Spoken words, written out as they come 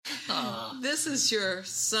This is your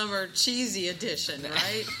summer cheesy edition,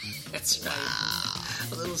 right? That's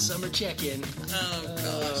right. A little summer check-in. Oh,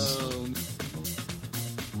 gosh.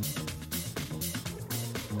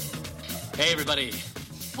 Hey, everybody.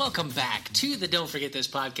 Welcome back to the Don't Forget This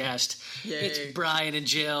podcast. Yay. It's Brian and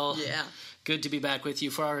Jill. Yeah. Good to be back with you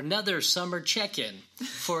for our another summer check-in.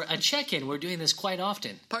 For a check-in, we're doing this quite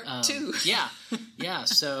often. Part 2. Yeah.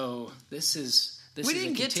 So this is we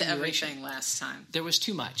didn't a get to continuation. everything last time. There was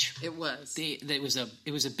too much. It was. It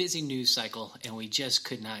was a busy news cycle, and we just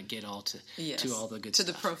could not get all to all the good to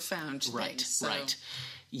stuff. the profound things. So. Right.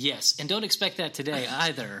 Yes, and don't expect that today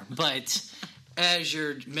either. But as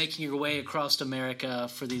you're making your way across America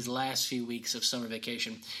for these last few weeks of summer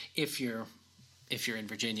vacation, if you're in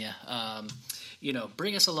Virginia,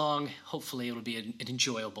 bring us along. Hopefully, it'll be an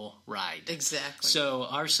enjoyable ride. Exactly. So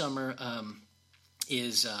our summer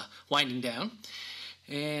is winding down,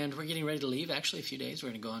 and we're getting ready to leave. Actually, a few days. We're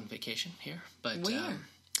going to go on vacation here, but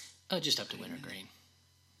where? Just up to Wintergreen.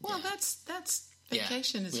 Well, that's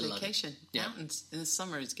vacation is vacation. Yeah. Mountains in the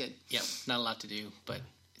summer is good. Yeah, not a lot to do, but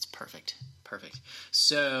it's perfect.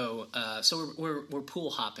 So, we're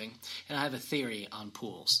pool hopping, and I have a theory on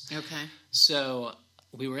pools. Okay. So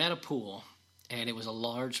we were at a pool, and it was a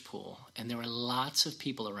large pool, and there were lots of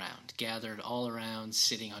people around, gathered all around,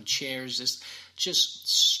 sitting on chairs, just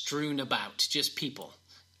strewn about, just people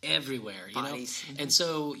everywhere, Bodies. And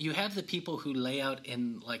so you have the people who lay out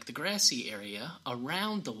in like the grassy area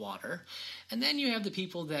around the water, and then you have the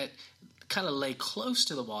people that kind of lay close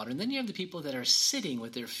to the water, and then you have the people that are sitting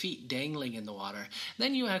with their feet dangling in the water.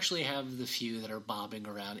 Then you actually have the few that are bobbing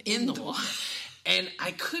around in the water. And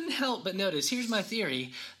I couldn't help but notice, here's my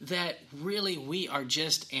theory, that really we are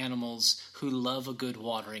just animals who love a good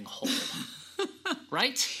watering hole.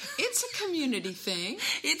 Right? It's a community thing.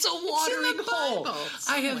 It's a watering hole.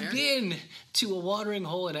 I have somewhere. been to a watering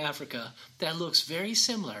hole in Africa that looks very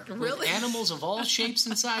similar. Really? With animals of all shapes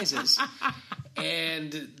and sizes.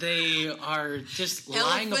 And they are just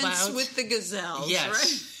lying about. Elephants with the gazelles,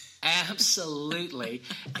 Yes, right? Absolutely.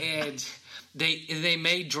 And they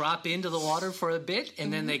may drop into the water for a bit,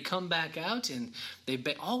 and then they come back out, and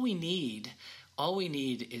all we need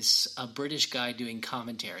is a British guy doing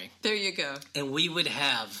commentary. There you go. And we would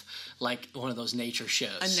have like one of those nature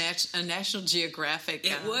shows. A National Geographic.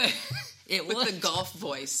 It would. It would. With the golf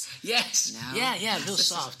voice. Yes. No. Yeah, real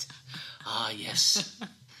soft. Yes.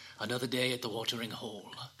 Another day at the watering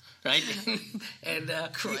hole. Right? And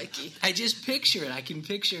crikey. I just picture it. I can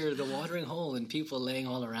picture the watering hole and people laying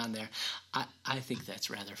all around there. I think that's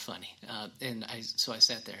rather funny. So I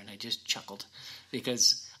sat there and I just chuckled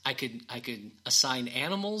because I could assign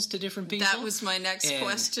animals to different people. That was my next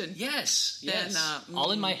question. Yes. And,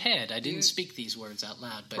 all in my head. I didn't speak these words out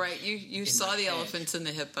loud. But right, you saw the elephants and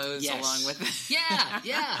the hippos along with it.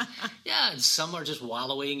 Yeah. And some are just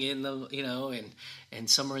wallowing in the, and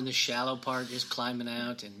some are in the shallow part just climbing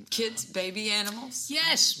out. And kids, baby animals?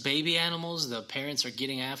 Yes, baby animals. The parents are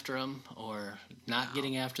getting after them or not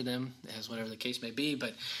getting after them, as whatever the case may be.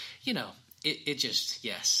 But, it just,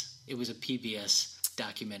 yes, it was a PBS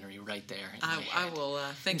documentary right there. I will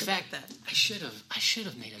think about that. I should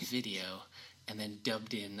have made a video and then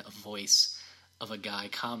dubbed in a voice of a guy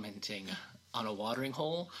commenting on a watering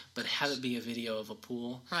hole, but have it be a video of a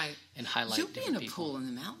pool, right? And highlight. You'll be in a people. Pool in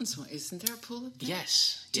the mountains. Isn't there a pool up there?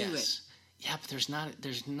 Yes. Do it. Yeah, but there's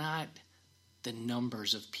not the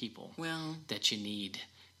numbers of people that you need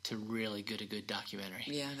to really get a good documentary.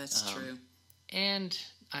 Yeah, that's true. And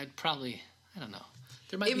I'd probably, I don't know.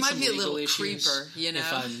 There might it be might some be a legal little issues creeper,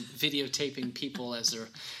 if I'm videotaping people as they're.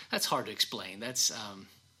 That's hard to explain. That's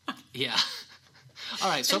yeah. All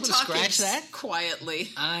right, so I'm going to scratch that quietly.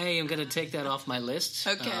 I am going to take that off my list.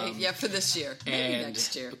 Okay, for this year, maybe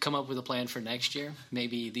next year. Come up with a plan for next year.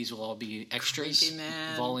 Maybe these will all be extras,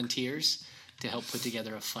 volunteers to help put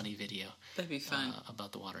together a funny video. That'd be fun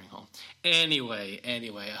about the watering hole. Anyway,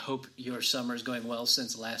 I hope your summer is going well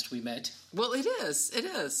since last we met. Well, it is. It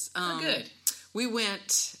is. Good. We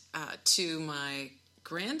went to my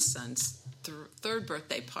grandson's third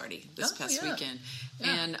birthday party this past weekend.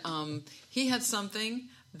 Yeah. And he had something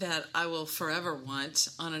that I will forever want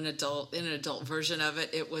in an adult version of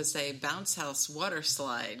it. It was a bounce house water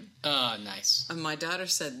slide. Oh, nice. And my daughter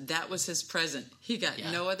said that was his present. He got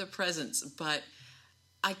no other presents, but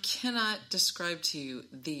I cannot describe to you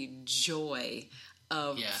the joy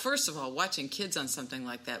of, first of all, watching kids on something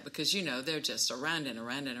like that, because, they're just around and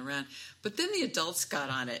around and around. But then the adults got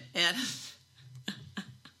on it, and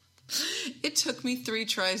it took me 3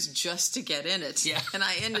 tries just to get in it. Yeah. And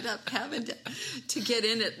I ended up having to get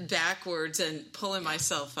in it backwards and pulling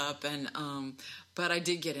myself up. And But I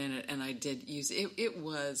did get in it, and I did use it. It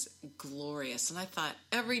was glorious. And I thought,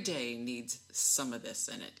 every day needs some of this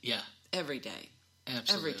in it. Yeah. Every day.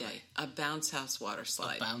 Absolutely. Every day. A bounce house water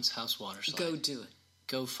slide. A bounce house water slide. Go do it.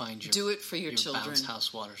 Go find your... Do it for your children. Bounce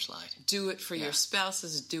house water slide. Do it for your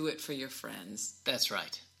spouses. Do it for your friends. That's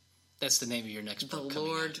right. That's the name of your next book. The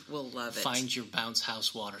Lord will love it. Find your bounce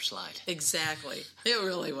house water slide. Exactly. It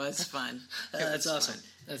really was fun. That's awesome. Fun.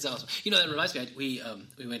 That's awesome. You know, that reminds me.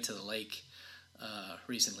 We went to the lake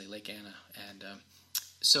recently, Lake Anna, and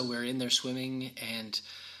so we're in there swimming, and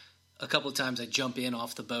a couple of times I jump in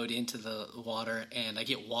off the boat into the water, and I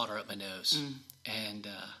get water up my nose, and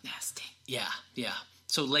nasty. Yeah.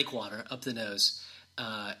 So lake water up the nose,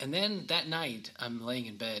 and then that night I'm laying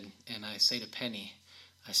in bed, and I say to Penny,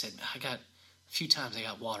 I said, a few times I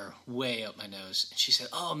got water way up my nose. And she said,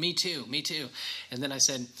 oh, me too. And then I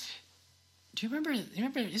said, do you remember,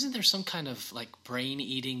 isn't there some kind of like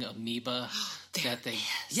brain-eating amoeba that they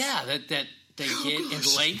get in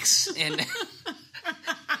lakes? And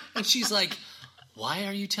and she's like, why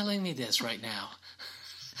are you telling me this right now?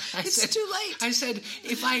 It's too late. I said,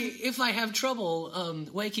 if I have trouble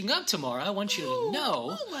waking up tomorrow, I want you to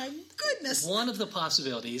know. Oh my goodness! One of the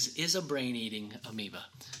possibilities is a brain-eating amoeba.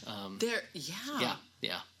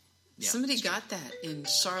 Yeah. Somebody got that in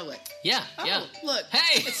Charlotte. Yeah. Look.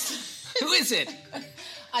 Hey, who is it?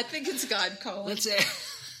 I think it's God calling.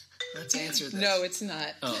 Let's answer this. No, it's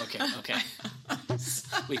not. Oh, okay.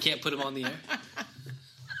 We can't put him on the air.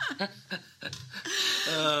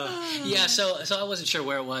 Yeah, so I wasn't sure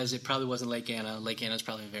where it was. It probably wasn't Lake Anna. Lake Anna is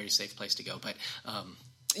probably a very safe place to go, but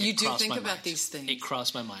you do think about these things. It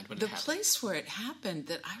crossed my mind when it happened. The place where it happened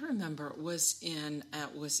that I remember was in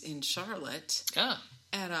Charlotte.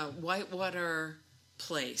 At a whitewater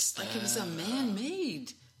place. Like it was a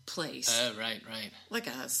man-made place. Oh, right. Like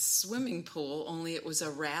a swimming pool, only it was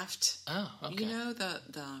a raft. Oh, okay. You know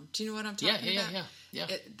do you know what I'm talking about? Yeah.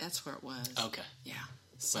 That's where it was. Okay. Yeah.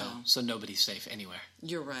 So nobody's safe anywhere.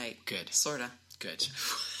 You're right. Good. Sorta. Good.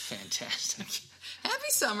 Fantastic. Happy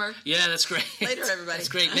summer. Yeah, that's great. Later, everybody. That's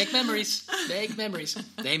great. Make memories.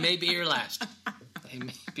 They may be your last.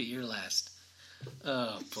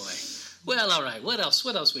 Oh, boy. Well, all right. What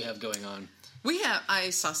else we have going on?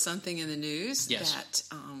 I saw something in the news that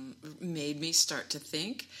made me start to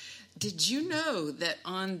think. Did you know that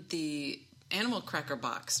on the animal cracker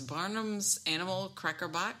box, Barnum's Animal Cracker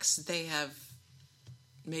Box, they have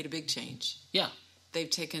made a big change? Yeah. They've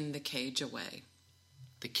taken the cage away.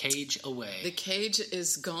 The cage away. The cage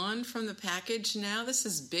is gone from the package now. This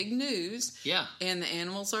is big news. Yeah. And the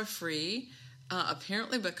animals are free,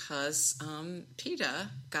 apparently because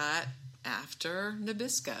PETA got after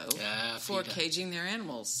Nabisco for caging their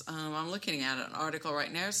animals. I'm looking at an article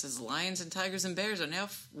right now. It says lions and tigers and bears are now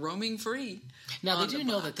roaming free. Now, they do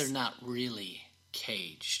know that they're not really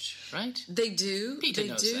caged, right? They do. PETA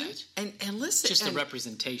knows that. And listen. Just the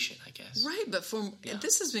representation, I guess. Right, but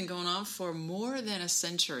this has been going on for more than a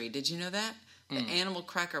century. Did you know that? The animal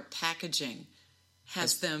cracker packaging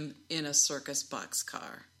has them in a circus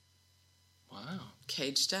boxcar. Wow.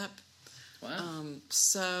 Caged up. Wow.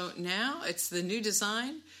 So now it's the new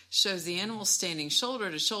design, shows the animals standing shoulder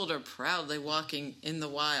to shoulder, proudly walking in the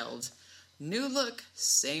wild. New look,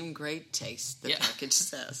 same great taste, the package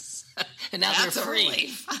says. And now they're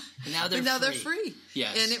free. Now they're free.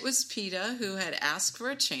 Yes. And it was PETA who had asked for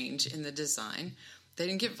a change in the design. They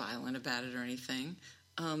didn't get violent about it or anything.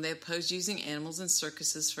 They opposed using animals in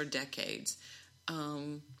circuses for decades.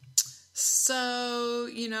 So,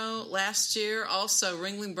 last year also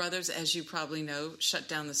Ringling Brothers, as you probably know, shut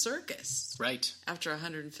down the circus. Right. After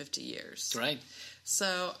 150 years. Right.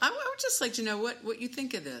 So I would just like to know what you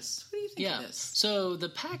think of this. What do you think of this? So the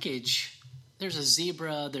package, there's a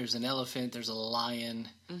zebra, there's an elephant, there's a lion,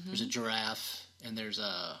 there's a giraffe, and there's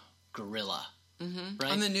a gorilla.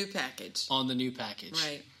 Right? On the new package.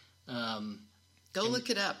 Right. Go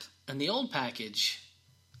look it up. And the old package,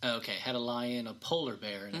 had a lion, a polar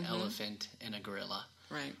bear, an elephant, and a gorilla.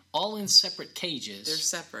 Right. All in separate cages. They're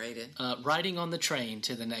separated. Riding on the train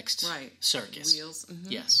to the next circus. Wheels.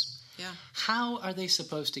 Yes. Yeah. How are they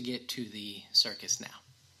supposed to get to the circus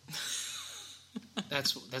now?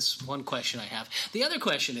 That's one question I have. The other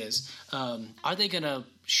question is, are they going to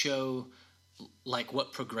show like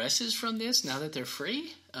what progresses from this now that they're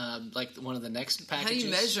free? Like one of the next packages. How do you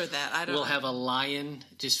measure that? I don't know. We'll have a lion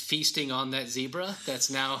just feasting on that zebra that's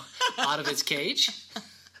now out of its cage.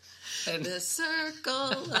 And the circle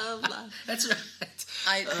of life. That's right.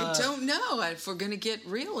 I don't know if we're going to get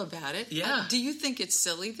real about it. Yeah. Do you think it's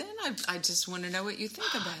silly then? I just want to know what you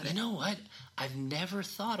think about it. You know what? I've never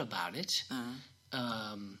thought about it.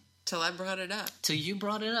 Till I brought it up. Till you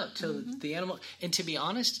brought it up. Till the animal. And to be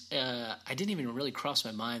honest, I didn't even really cross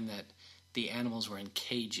my mind that the animals were in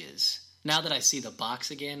cages. Now that I see the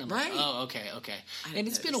box again, I'm like, oh, okay. And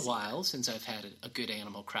it's been a while since I've had a good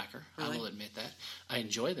animal cracker. Really? I will admit that. I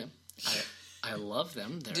enjoy them. I love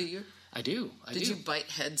them. Do you? I do. Did you bite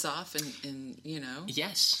heads off and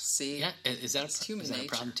Yes. See? Yeah. Is that a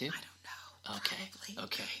problem too? I don't know. Okay. Probably.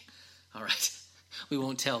 Okay. All right. We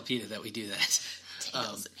won't tell Peter that we do that.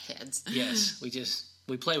 Tails and heads. Yes.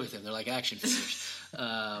 We play with them. They're like action figures.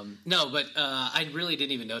 No, but I really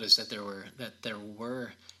didn't even notice that there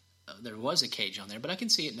was a cage on there, but I can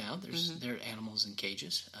see it now. There are animals in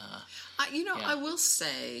cages. I will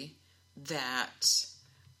say that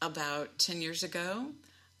about 10 years ago,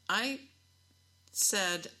 I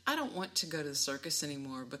said, I don't want to go to the circus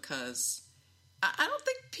anymore because I don't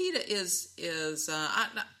think PETA is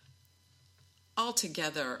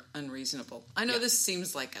altogether unreasonable. I know this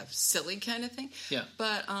seems like a silly kind of thing,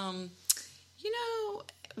 but,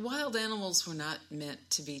 wild animals were not meant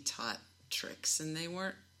to be taught tricks, and they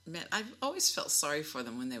weren't meant. I've always felt sorry for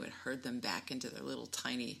them when they would herd them back into their little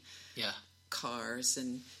tiny cars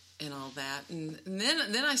and all that. And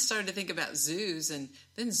then I started to think about zoos, and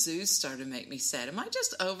then zoos started to make me sad. Am I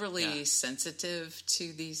just overly sensitive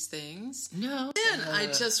to these things? No. Then I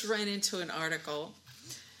just ran into an article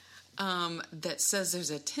that says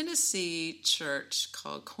there's a Tennessee church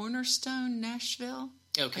called Cornerstone Nashville.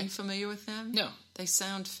 Okay. Are you familiar with them? No. They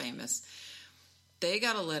sound famous. They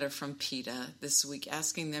got a letter from PETA this week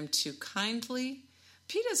asking them to kindly...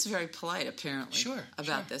 PETA's very polite, apparently,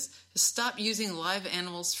 about this. To stop using live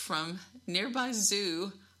animals from nearby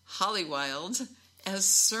zoo, Hollywild, as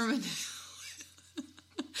sermon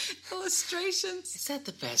illustrations. Is that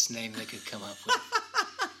the best name they could come up with?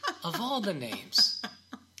 Of all the names.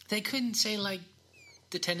 They couldn't say, like,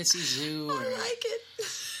 the Tennessee Zoo. I like it.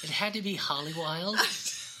 It had to be Hollywild.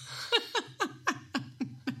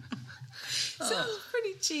 Sounds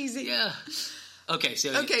pretty cheesy. Yeah. Okay,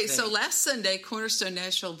 so last Sunday, Cornerstone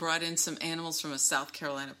Nashville brought in some animals from a South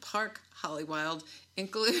Carolina park, Hollywild,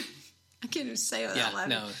 including, I can't even say it out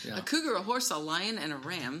loud, a cougar, a horse, a lion, and a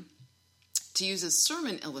ram, to use as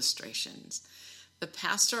sermon illustrations. The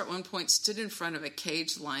pastor at one point stood in front of a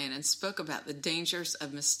caged lion and spoke about the dangers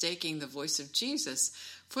of mistaking the voice of Jesus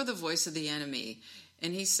for the voice of the enemy.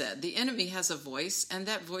 And he said, the enemy has a voice, and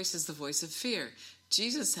that voice is the voice of fear.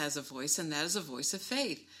 Jesus has a voice, and that is a voice of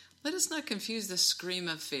faith. Let us not confuse the scream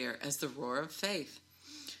of fear as the roar of faith.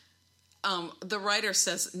 The writer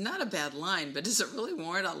says, not a bad line, but does it really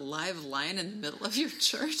warrant a live lion in the middle of your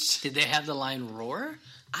church? Did they have the lion roar?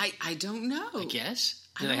 I don't know. I guess.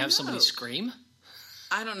 Did they have somebody scream?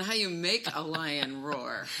 I don't know how you make a lion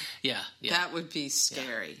roar. Yeah. That would be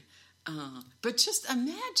scary. Yeah. But just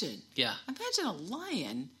imagine. Yeah. Imagine a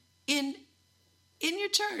lion in your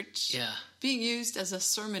church being used as a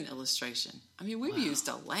sermon illustration. I mean, we've used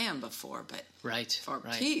a lamb before, but for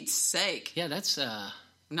Pete's sake. Yeah, that's...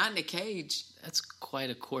 not in a cage. That's quite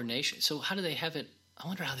a coordination. So how do they have it... I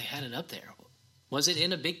wonder how they had it up there. Was it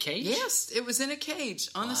in a big cage? Yes, it was in a cage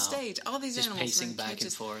on the stage. All these just animals pacing were in back cages.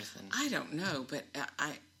 and forth. And... I don't know, but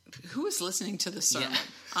who was listening to the sermon,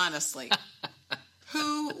 honestly?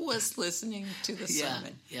 Who was listening to the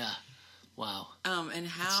sermon? Yeah. Wow. And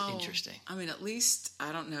how... That's interesting. I mean, at least,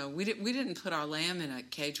 I don't know. We didn't put our lamb in a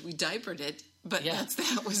cage. We diapered it, but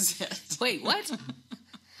that was it. Wait, what?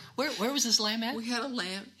 Where was this lamb at? We had a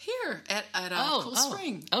lamb here at Cool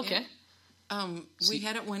Spring. Okay. Yeah. We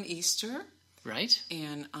had it one Easter. Right.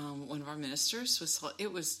 And one of our ministers was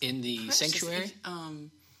in the precious. sanctuary?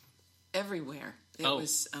 Everywhere. It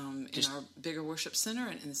was in our bigger worship center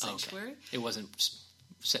and in the sanctuary. Okay. It wasn't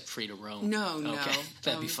set free to roam. No. Okay.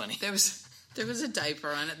 That'd be funny. There was a diaper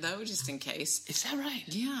on it, though, just in case. Is that right?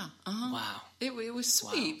 Yeah. Uh-huh. Wow. It was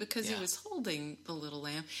sweet because he was holding the little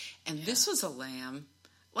lamb. And this was a lamb,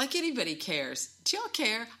 like anybody cares. Do y'all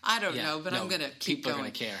care? I don't know, but I'm going to keep going. People are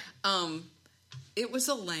going to care. It was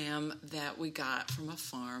a lamb that we got from a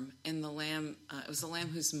farm, and the lamb, it was a lamb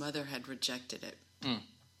whose mother had rejected it. Mm.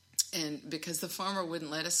 And because the farmer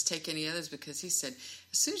wouldn't let us take any others, because he said,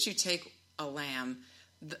 as soon as you take a lamb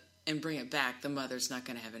and bring it back, the mother's not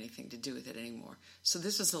going to have anything to do with it anymore. So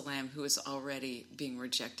this was a lamb who was already being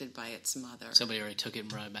rejected by its mother. Somebody already took it and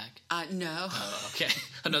brought it back? No. Oh, okay.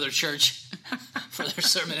 Another church for their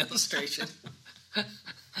sermon illustration.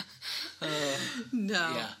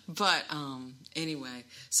 No. Yeah. But anyway.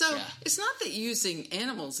 So it's not that using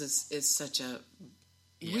animals is such a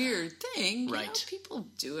weird thing. Right. You know, people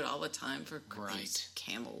do it all the time for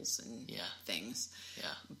camels and things.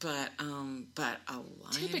 Yeah. But a lion...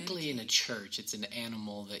 Typically in a church, it's an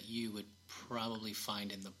animal that you would probably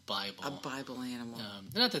find in the Bible. A Bible animal.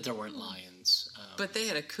 Not that there weren't lions. But they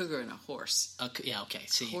had a cougar and a horse. Yeah, okay.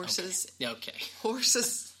 See, horses. Okay.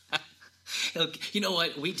 Horses. Okay. You know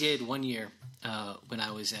what? We did one year when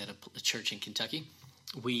I was at a church in Kentucky.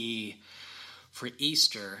 For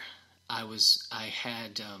Easter, I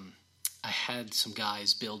had some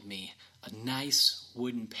guys build me a nice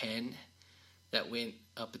wooden pen that went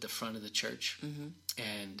up at the front of the church,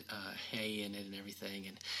 and hay in it and everything.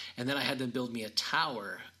 And then I had them build me a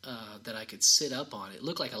tower that I could sit up on. It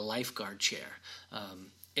looked like a lifeguard chair.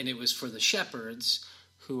 And it was for the shepherds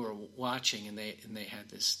who were watching, and they had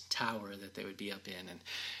this tower that they would be up in. And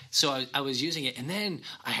so I was using it. And then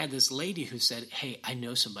I had this lady who said, hey, I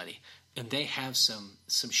know somebody, and they have some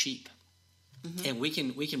sheep. And we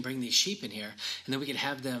can bring these sheep in here, and then we can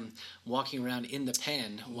have them walking around in the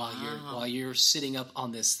pen while you're sitting up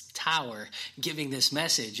on this tower giving this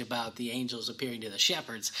message about the angels appearing to the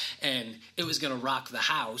shepherds, and it was going to rock the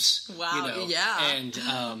house. Wow! You know? Yeah. And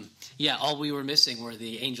all we were missing were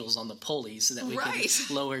the angels on the pulleys that we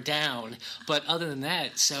could lower down. But other than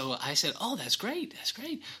that, so I said, "Oh, that's great.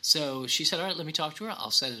 So she said, "All right, let me talk to her.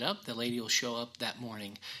 I'll set it up. The lady will show up that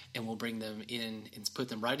morning, and we'll bring them in and put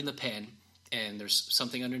them right in the pen." And there's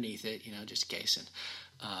something underneath it, just in case.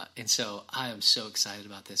 And so I am so excited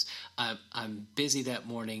about this. I'm busy that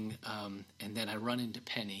morning, and then I run into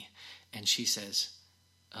Penny, and she says,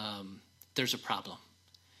 there's a problem.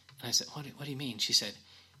 And I said, what do you mean? She said,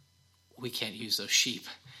 we can't use those sheep.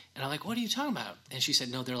 And I'm like, what are you talking about? And she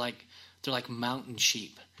said, no, they're like mountain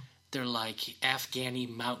sheep. They're like Afghani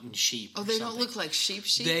mountain sheep. Oh, they don't look like sheep?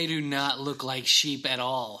 They do not look like sheep at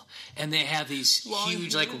all. And they have these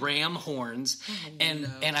huge, like, ram horns. And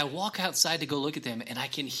I walk outside to go look at them, and I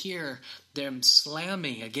can hear them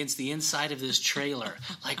slamming against the inside of this trailer.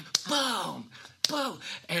 Like, boom, boom.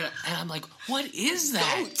 And I'm like, what is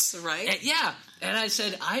that? Goats, right? And, yeah. And I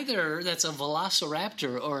said, either that's a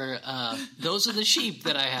velociraptor or those are the sheep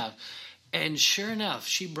that I have. And sure enough,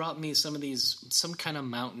 she brought me some kind of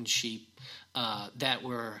mountain sheep that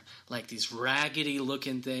were like these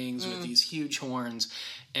raggedy-looking things with these huge horns.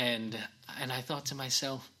 And I thought to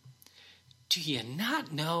myself, do you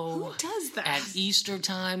not know? Who does that? At Easter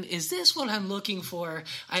time, is this what I'm looking for?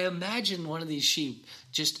 I imagine one of these sheep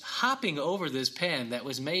just hopping over this pen that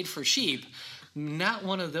was made for sheep. Not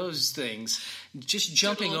one of those things, just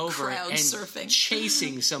jumping over and surfing.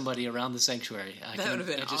 Chasing somebody around the sanctuary. That would have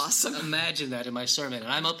been awesome. Imagine that in my sermon. And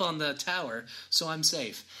I'm up on the tower, so I'm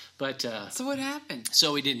safe. But so what happened?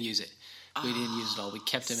 So we didn't use it. We didn't use it all. We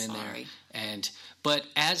kept them in there. But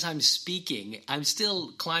as I'm speaking, I'm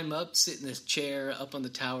still climb up, sit in this chair up on the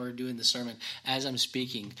tower doing the sermon. As I'm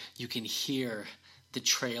speaking, you can hear the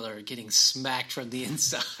trailer getting smacked from the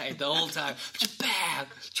inside the whole time. Bam,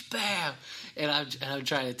 bam. And I'm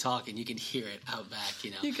trying to talk, and you can hear it out back.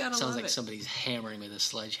 You gotta sounds love like it. Somebody's hammering with a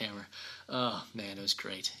sledgehammer. Oh man, it was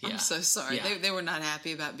great. Yeah. I'm so sorry. Yeah. They were not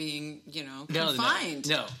happy about being, confined.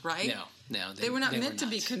 No, right? No. They were not meant to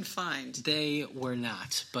be confined. They were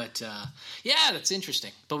not. But that's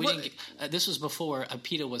interesting. But we didn't. This was before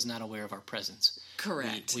PETA was not aware of our presence.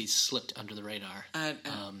 Correct. We slipped under the radar.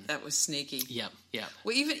 That was sneaky. Yep.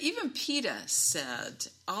 Well, even PETA said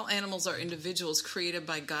all animals are individuals created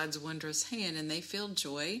by God's wondrous hand, and they feel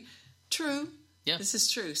joy. True. Yeah. This is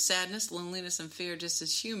true. Sadness, loneliness, and fear, just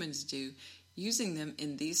as humans do. Using them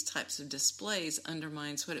in these types of displays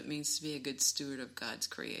undermines what it means to be a good steward of God's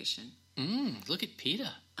creation. Look at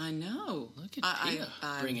PETA. I know. Look at PETA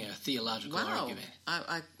bringing a theological argument.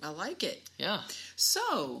 I like it. Yeah.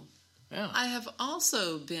 So, I have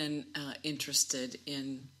also been interested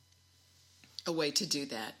in a way to do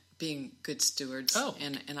that, being good stewards. Oh.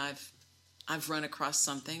 And I've run across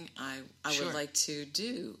something I would like to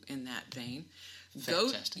do in that vein.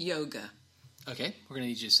 Fantastic. Goat yoga. Okay, we're going to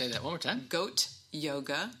need you to say that one more time. Goat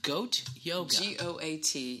yoga. Goat yoga.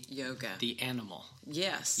 GOAT yoga. The animal.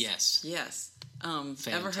 Yes. Yes.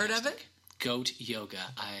 Ever heard of it? Goat yoga.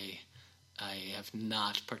 I have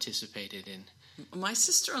not participated in. My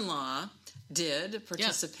sister-in-law did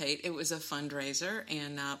participate. Yeah. It was a fundraiser,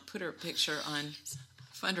 and put her picture on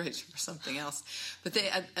fundraiser for something else. But they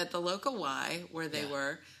at the local Y where they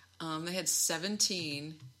were, they had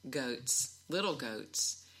 17 goats, little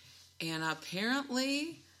goats. And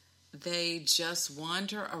apparently they just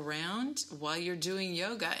wander around while you're doing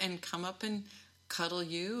yoga and come up and cuddle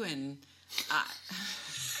you and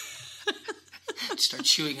start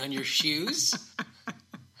chewing on your shoes.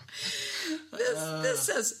 This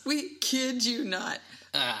says, we kid you not.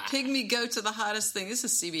 Pygmy goats are the hottest thing. This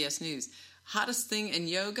is CBS News. Hottest thing in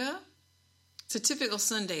yoga. It's a typical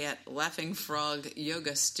Sunday at Laughing Frog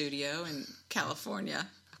Yoga Studio in California.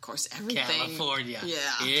 of course, everything. California. Yeah.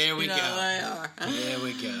 Here we go. They are. Here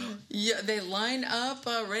we go. Yeah, they line up,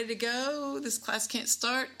 ready to go. This class can't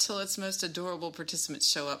start till its most adorable participants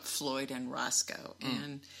show up, Floyd and Roscoe.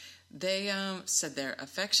 And they said they're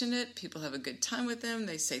affectionate. People have a good time with them.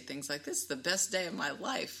 They say things like, "This is the best day of my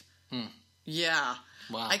life." Yeah.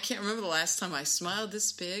 Wow. I can't remember the last time I smiled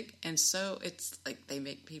this big. And so it's like they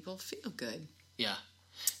make people feel good. Yeah.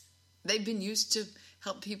 They've been used to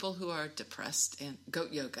help people who are depressed, and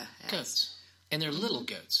goat yoga has. Goats. And they're little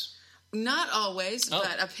goats. Not always,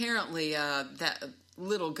 but apparently that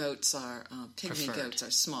little goats are, pygmy Preferred. goats are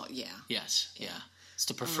small. Yeah. Yes. Yeah. It's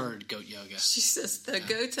the preferred goat yoga. She says the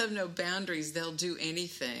goats have no boundaries. They'll do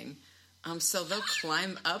anything. So they'll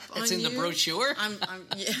climb up on you. It's in the brochure?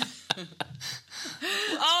 Yeah.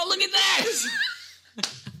 Oh, look at that!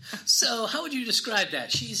 So, how would you describe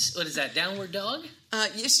that? What is that, downward dog?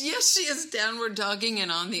 Yes, she is downward dogging,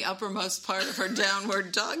 and on the uppermost part of her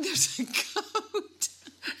downward dog, there's a goat.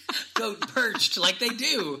 Goat perched like they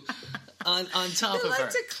do on top of her. They like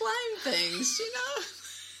to climb things, you know?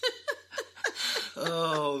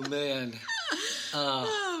 Oh, man.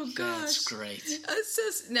 Oh, gosh. That's great. It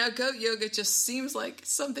says, now, goat yoga just seems like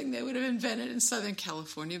something they would have invented in Southern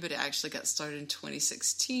California, but it actually got started in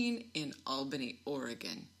 2016 in Albany,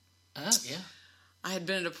 Oregon. Yeah. I had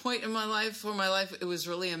been at a point in my life where it was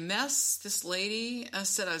really a mess. This lady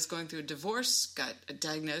said I was going through a divorce, got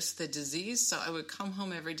diagnosed with a disease, so I would come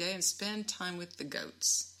home every day and spend time with the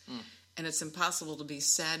goats. And it's impossible to be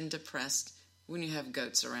sad and depressed when you have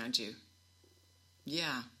goats around you.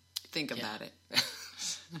 Yeah, think about it.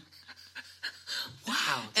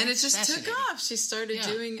 Wow. And it just took off. She started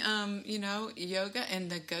doing, yoga, and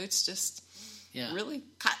the goats just really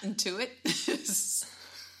cottoned to it, as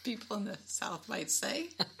people in the South might say.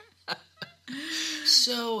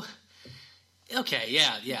 So, okay,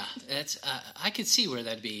 yeah. That's I could see where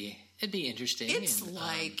it'd be interesting. It's and,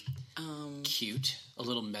 like cute, a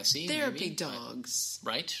little messy. Therapy maybe, dogs,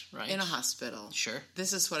 right, in a hospital. Sure.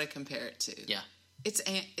 This is what I compare it to. Yeah.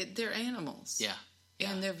 They're animals. Yeah.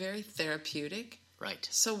 And they're very therapeutic. Right.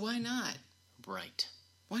 So why not? Right.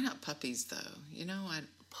 Why not puppies, though? You know,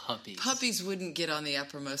 Puppies. Puppies wouldn't get on the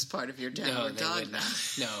uppermost part of your downward dog. Would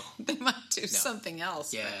not. No. They might do something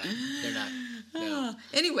else. Yeah, they're not. No.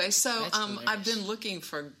 Anyway, so I've been looking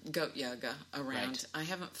for goat yoga around. Right. I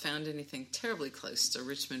haven't found anything terribly close to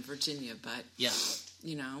Richmond, Virginia, but,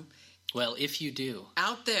 you know. Well, if you do.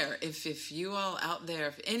 Out there, if you all out there,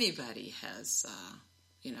 if anybody has,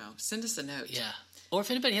 send us a note. Yeah. Or if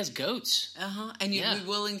anybody has goats. And you'd be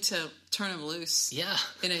willing to turn them loose. Yeah.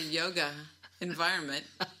 In a yoga environment.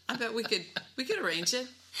 I bet we could arrange it.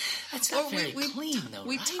 That's not very clean, though,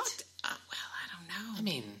 we right? Talked, I don't know. I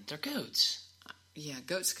mean, they're goats. Yeah,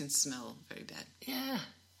 goats can smell very bad. Yeah.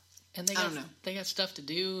 And they got stuff to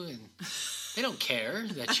do, and they don't care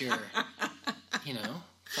that you're,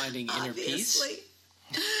 finding inner peace.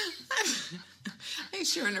 I'm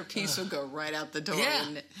sure inner peace will go right out the door. Yeah.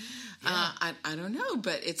 Wouldn't it? I don't know,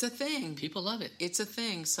 but it's a thing. People love it. It's a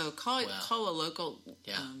thing. So call a local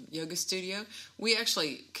yoga studio. We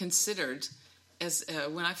actually considered, as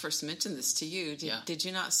when I first mentioned this to you, did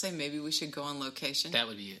you not say maybe we should go on location?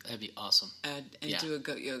 That'd be awesome. And do a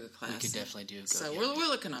goat yoga class. We could definitely do a goat yoga. So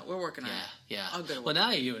we're working on it. Yeah. I'll go to work. Well, now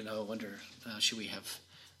I wonder, should we have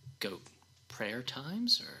goat prayer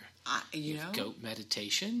times or goat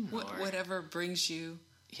meditation? Whatever brings you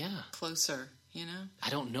closer, I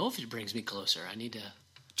don't know if it brings me closer. I need to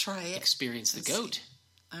try it. Experience the goat.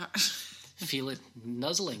 Feel it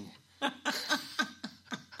nuzzling.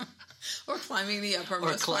 Or climbing the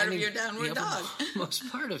uppermost part of your downward dog. Most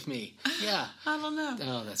part of me. Yeah. I don't know.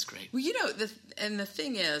 Oh, that's great. Well, the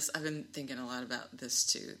thing is, I've been thinking a lot about this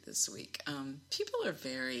too this week. People are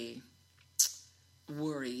very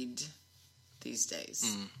worried these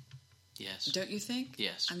days. Yes. Don't you think?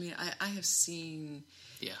 Yes. I mean, I have seen,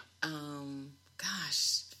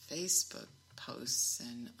 Facebook posts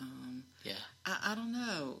and, I don't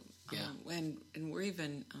know. And we're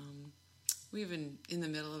even in the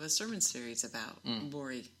middle of a sermon series about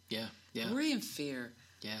worry. Yeah. Worry and fear.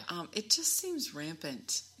 Yeah. It just seems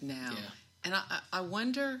rampant now. Yeah. And I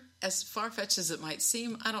wonder, as far-fetched as it might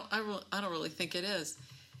seem, I don't really think it is.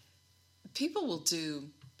 People will do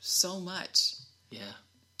so much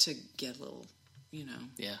to get a little,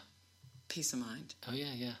 peace of mind. Oh,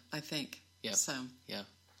 yeah. I think. Yeah. So. Yeah.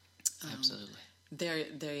 Absolutely. There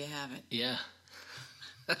you have it. Yeah.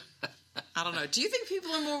 I don't know. Do you think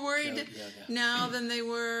people are more worried now than they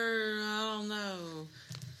were, I don't know,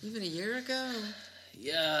 even a year ago?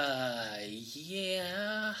 Yeah.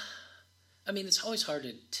 I mean, it's always hard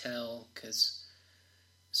to tell because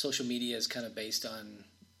social media is kind of based on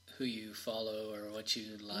who you follow or what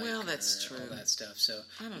you like. Well, that's true. All that stuff. So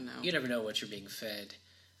I don't know. You never know what you're being fed.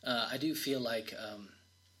 I do feel like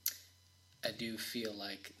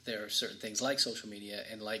there are certain things like social media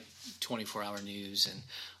and like 24-hour news and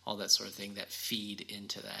all that sort of thing that feed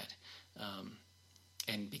into that.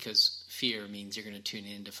 And because fear means you're going to tune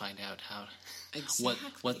in to find out how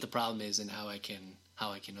what the problem is and how I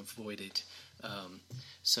can avoid it.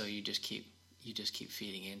 So you just keep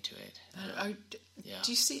feeding into it.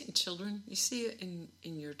 Do you see it in children? You see it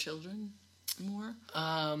in your children more?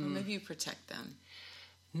 Or maybe you protect them.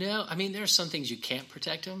 No, I mean there are some things you can't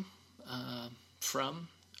protect them from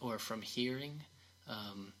or from hearing.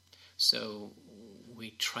 So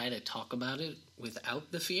we try to talk about it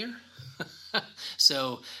without the fear.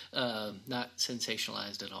 So not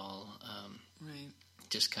sensationalized at all. Right.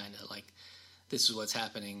 Just kind of like this is what's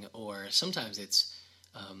happening, or sometimes it's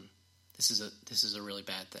this is a really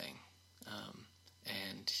bad thing,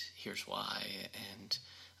 and here's why. And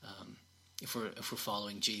if we're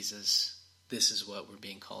following Jesus, this is what we're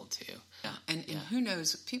being called to. Yeah. And who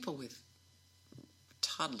knows? People with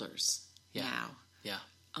toddlers now. Yeah.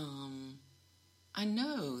 I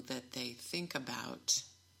know that they think about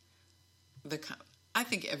I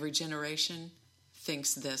think every generation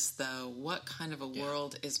thinks this, though. What kind of a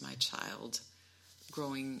world is my child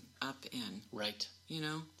growing up in? Right. You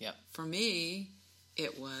know? Yeah. For me, I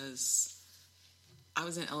was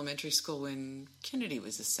in elementary school when Kennedy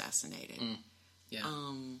was assassinated. Yeah.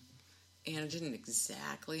 And I didn't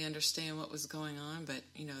exactly understand what was going on, but,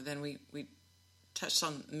 then we touched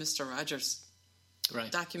on Mr. Rogers'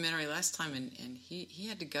 documentary last time, and he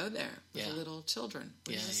had to go there with the little children.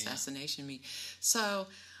 What does assassination mean? So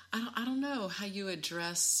I don't know how you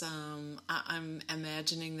address. I'm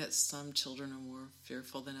imagining that some children are more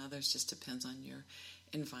fearful than others. Just depends on your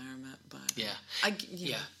environment. But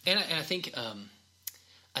and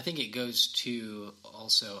I think it goes to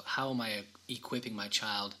also how am I equipping my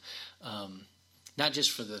child, not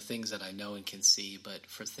just for the things that I know and can see, but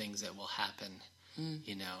for things that will happen.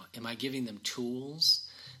 Am I giving them tools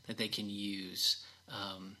that they can use?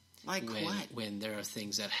 When there are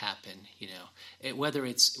things that happen, whether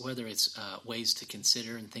it's ways to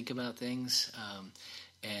consider and think about things,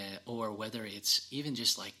 or whether it's even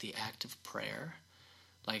just like the act of prayer.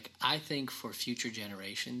 Like I think for future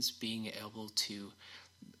generations, being able to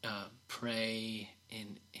pray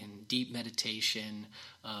in deep meditation,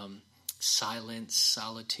 silence,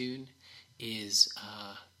 solitude is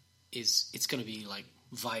it's going to be like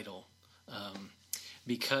vital.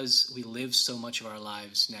 Because we live so much of our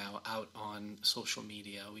lives now out on social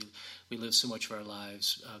media, we live so much of our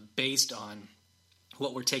lives based on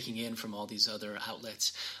what we're taking in from all these other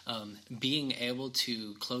outlets. Being able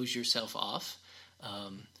to close yourself off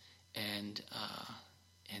and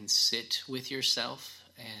sit with yourself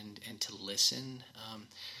and to listen,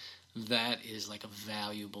 that is like a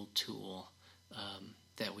valuable tool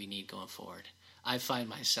that we need going forward. I find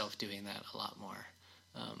myself doing that a lot more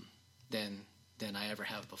than I ever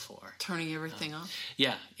have before. Turning everything off?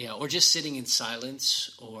 Yeah, or just sitting in silence,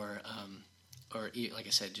 or like I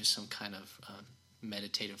said, just some kind of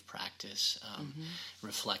meditative practice,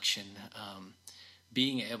 reflection.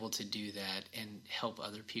 Being able to do that and help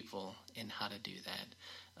other people in how to do that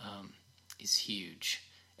is huge.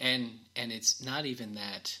 And it's not even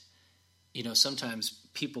that, sometimes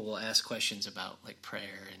people will ask questions about like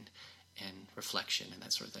prayer and reflection and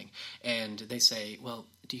that sort of thing, and they say, well,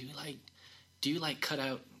 do you cut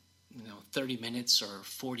out 30 minutes or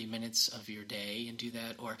 40 minutes of your day and do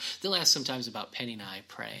that? Or they'll ask sometimes about Penny and I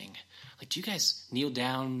praying, like, do you guys kneel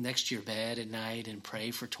down next to your bed at night and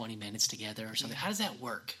pray for 20 minutes together or something? How does that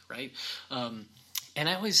work, right? And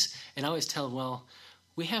I always tell them, well,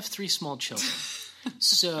 we have 3 small children,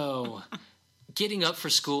 so getting up for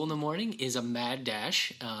school in the morning is a mad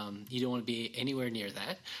dash. You don't want to be anywhere near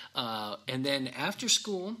that. And then after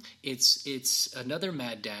school, it's another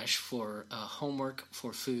mad dash for homework,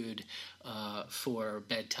 for food, for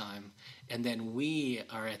bedtime. And then we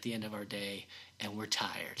are at the end of our day and we're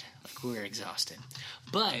tired. Like we're exhausted.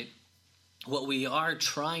 But what we are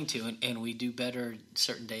trying to, and we do better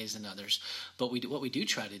certain days than others, but what we do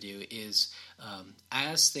try to do is,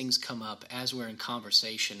 as things come up, as we're in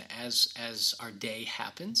conversation, as our day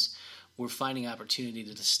happens, we're finding opportunity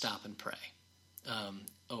to stop and pray,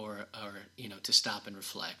 or to stop and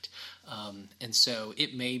reflect. And so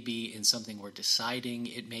it may be in something we're deciding.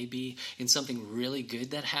 It may be in something really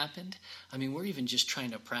good that happened. I mean, we're even just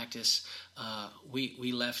trying to practice.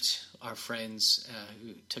 We left our friends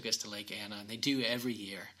who took us to Lake Anna, and they do every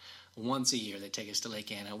year once a year they take us to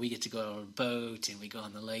Lake Anna. We get to go on a boat and we go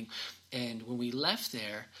on the lake. And when we left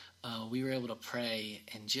there, we were able to pray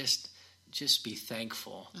and just be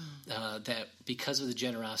thankful that because of the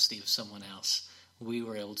generosity of someone else, we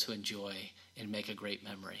were able to enjoy and make a great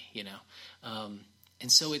memory,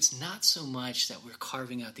 And so it's not so much that we're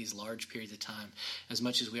carving out these large periods of time as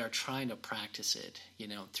much as we are trying to practice it,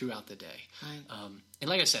 throughout the day. Right. And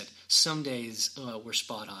like I said, some days we're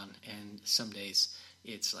spot on, and some days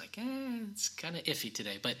it's like, it's kind of iffy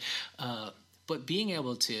today. But being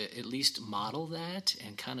able to at least model that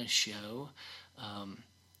and kind of show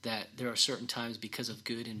that there are certain times, because of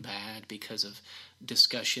good and bad, because of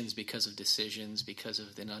discussions, because of decisions, because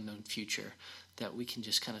of an unknown future, that we can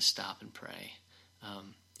just kind of stop and pray.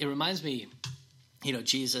 It reminds me,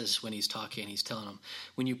 Jesus, when he's talking, he's telling them,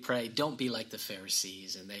 when you pray, don't be like the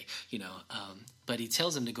Pharisees. And they, but he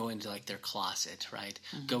tells them to go into like their closet, right?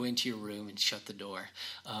 Mm-hmm. Go into your room and shut the door.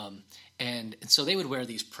 And so they would wear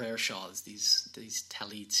these prayer shawls, these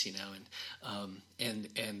talits,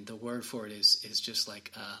 and the word for it is just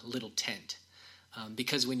like a little tent.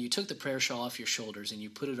 Because when you took the prayer shawl off your shoulders and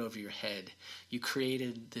you put it over your head, you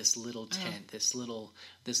created this little tent, this little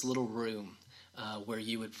room where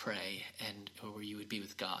you would pray or where you would be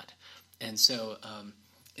with God. And so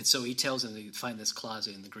he tells them to find this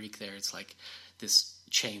closet. In the Greek there, it's like this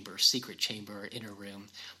chamber, secret chamber, or inner room.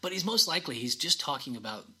 But he's just talking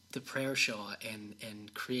about the prayer shawl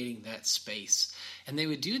and creating that space. And they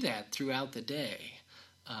would do that throughout the day.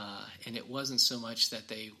 And it wasn't so much that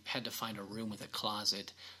they had to find a room with a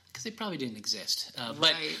closet, because they probably didn't exist.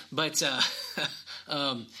 Right. But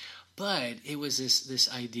it was this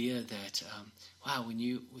idea that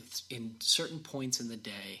in certain points in the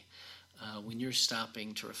day, when you're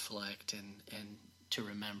stopping to reflect and to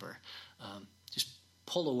remember, just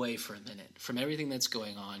pull away for a minute from everything that's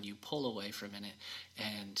going on. You pull away for a minute,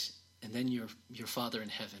 and then your Father in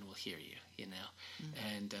heaven will hear you.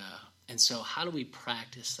 Mm-hmm. And so how do we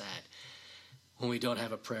practice that when we don't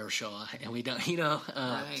have a prayer shawl and we don't,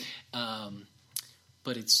 right.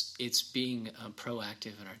 But it's being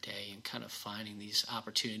proactive in our day and kind of finding these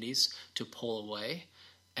opportunities to pull away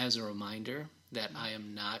as a reminder that I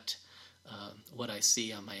am not what I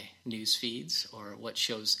see on my news feeds or what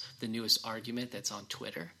shows the newest argument that's on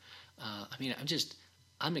Twitter.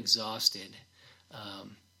 I'm exhausted.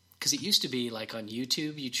 Because it used to be like on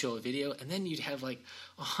YouTube, you'd show a video and then you'd have like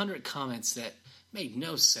 100 comments that made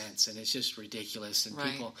no sense and it's just ridiculous and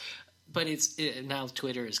right. people. But now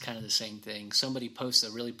Twitter is kind of the same thing. Somebody posts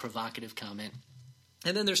a really provocative comment,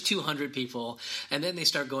 and then there's 200 people, and then they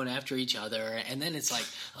start going after each other, and then it's like,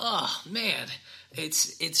 oh man,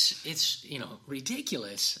 it's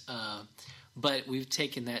ridiculous. But we've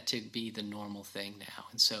taken that to be the normal thing now,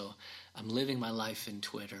 and so I'm living my life in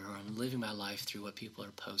Twitter, or I'm living my life through what people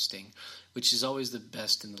are posting, which is always the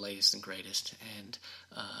best and the latest and greatest, and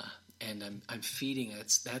I'm feeding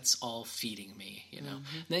it. That's all feeding me,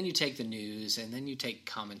 Mm-hmm. Then you take the news, and then you take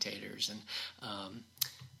commentators, and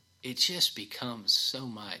it just becomes so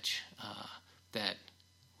much that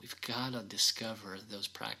we've got to discover those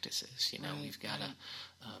practices. Right, we've got to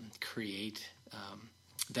create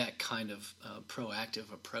that kind of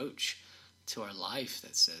proactive approach to our life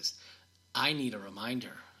that says, I need a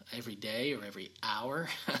reminder every day or every hour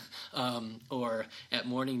or at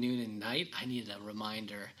morning, noon, and night. I need a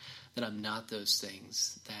reminder that I'm not those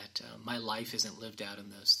things, that my life isn't lived out in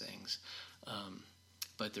those things.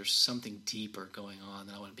 But there's something deeper going on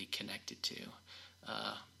that I want to be connected to.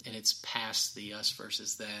 And it's past the us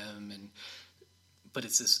versus them, but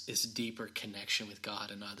it's this deeper connection with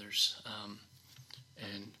God and others.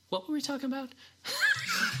 And what were we talking about?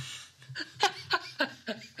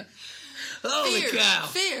 Holy cow!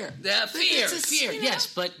 Fear. Fear. Yes,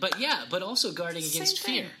 but also guarding against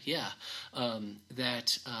fear. Yeah,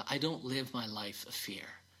 that I don't live my life of fear.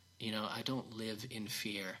 I don't live in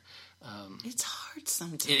fear. It's hard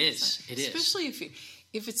sometimes. It is. Especially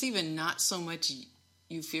if it's even not so much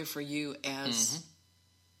you fear for you as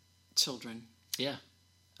children. Yeah.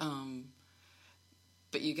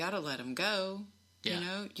 But you got to let them go.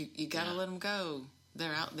 Yeah. You got to let them go.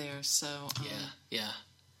 They're out there. So yeah.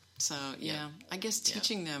 So I guess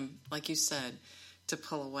teaching them, like you said, to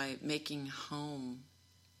pull away, making home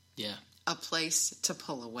a place to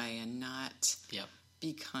pull away and not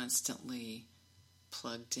be constantly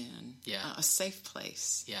plugged in. Yeah. A safe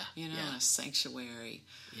place. Yeah. A sanctuary.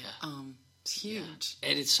 Yeah. It's huge. Yeah.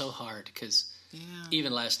 And it's so hard because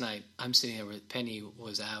even last night, I'm sitting there with Penny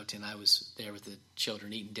was out and I was there with the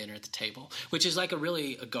children eating dinner at the table, which is like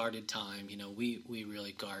a guarded time. We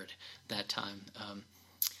really guard that time.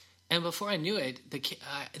 And before I knew it,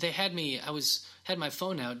 they had me. Had my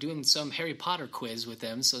phone out doing some Harry Potter quiz with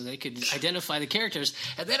them, so they could identify the characters.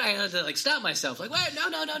 And then I had to stop myself, wait, no,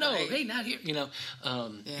 right. Hey, not here.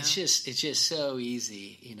 It's just so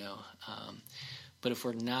easy, But if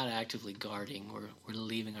we're not actively guarding, we're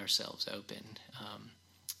leaving ourselves open,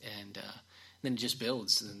 and then it just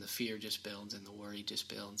builds, and then the fear just builds, and the worry just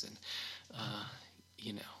builds, and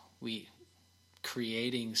we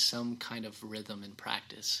creating some kind of rhythm and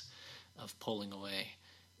practice of pulling away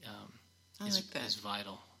is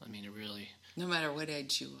vital. I mean, it really... No matter what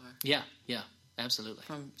age you are. Yeah, absolutely.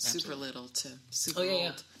 From super little to super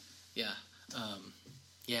old. Yeah.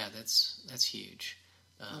 That's huge.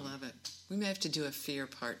 I love it. We may have to do a fear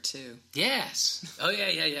part 2. Yes. Oh,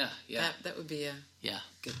 yeah. That would be a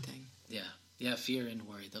good thing. Yeah, fear and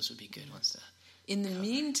worry. Those would be good ones to In the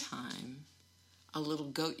meantime, a little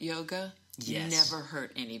goat yoga never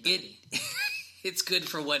hurt anybody. It's good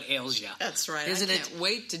for what ails you. That's right. I can't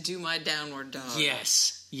wait to do my downward dog.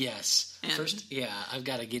 Yes. And first, I've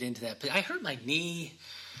got to get into that. But I hurt my knee.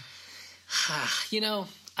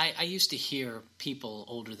 I used to hear people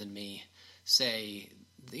older than me say,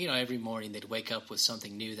 every morning they'd wake up with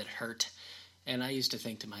something new that hurt. And I used to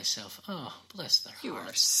think to myself, oh, bless their hearts. You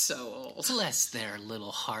are so old. Bless their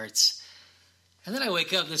little hearts. And then I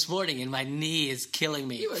wake up this morning and my knee is killing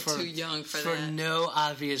me. You are too young for that. For no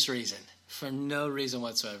obvious reason. For no reason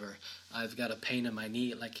whatsoever. I've got a pain in my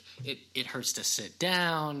knee. It hurts to sit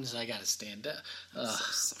down, so I got to stand up. Oh,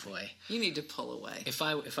 boy. You need to pull away. If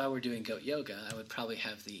I were doing goat yoga, I would probably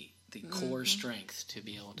have the core strength to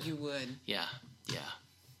be able to... You would. Yeah.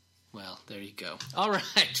 Well, there you go. All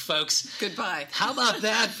right, folks. Goodbye. How about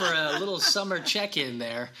that for a little summer check-in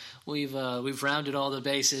there? We've rounded all the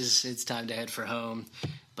bases. It's time to head for home.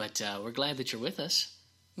 But we're glad that you're with us.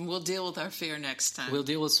 We'll deal with our fear next time. We'll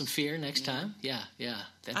deal with some fear next time. Yeah.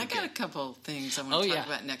 I got a couple things I want to talk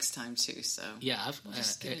about next time too. So we'll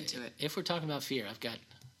just get into it. If we're talking about fear, I've got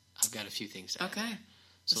a few things to add. Okay.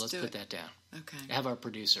 So let's put that down. Okay. Have our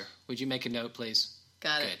producer. Would you make a note, please?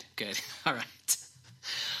 Got it. Good. All right.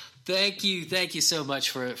 Thank you so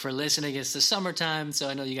much for listening. It's the summertime, so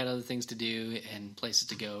I know you got other things to do and places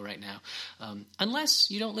to go right now. Unless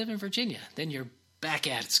you don't live in Virginia, then you're back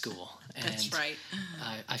at school. And that's right.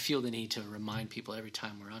 I feel the need to remind people every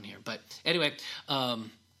time we're on here. But anyway,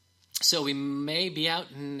 so we may be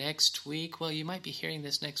out next week. Well, you might be hearing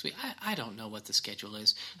this next week. I don't know what the schedule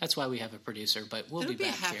is. That's why we have a producer, but we'll be back here.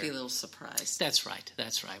 It'll be a happy little surprise. That's right.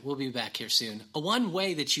 We'll be back here soon. One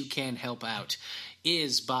way that you can help out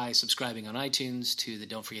is by subscribing on iTunes to the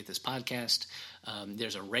Don't Forget This podcast.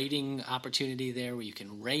 There's a rating opportunity there where you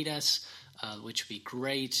can rate us, which would be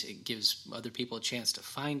great. It gives other people a chance to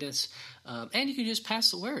find us. And you can just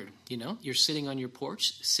pass the word. You're sitting on your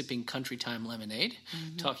porch sipping Country Time lemonade,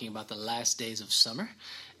 talking about the last days of summer.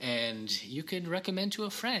 And you can recommend to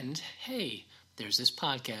a friend, hey, there's this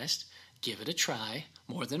podcast. Give it a try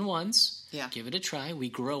more than once. Yeah. Give it a try. We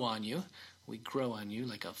grow on you. We grow on you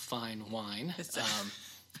like a fine wine.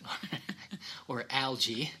 Or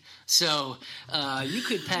algae. So you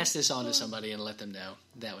could pass this on to somebody and let them know.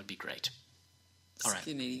 That would be great. All right.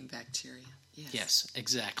 Skin-eating bacteria. Yes,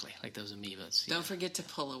 exactly. Like those amoebas. Don't forget to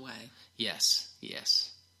pull away. Yes.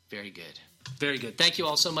 Very good. Thank you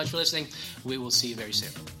all so much for listening. We will see you very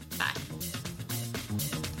soon. Bye.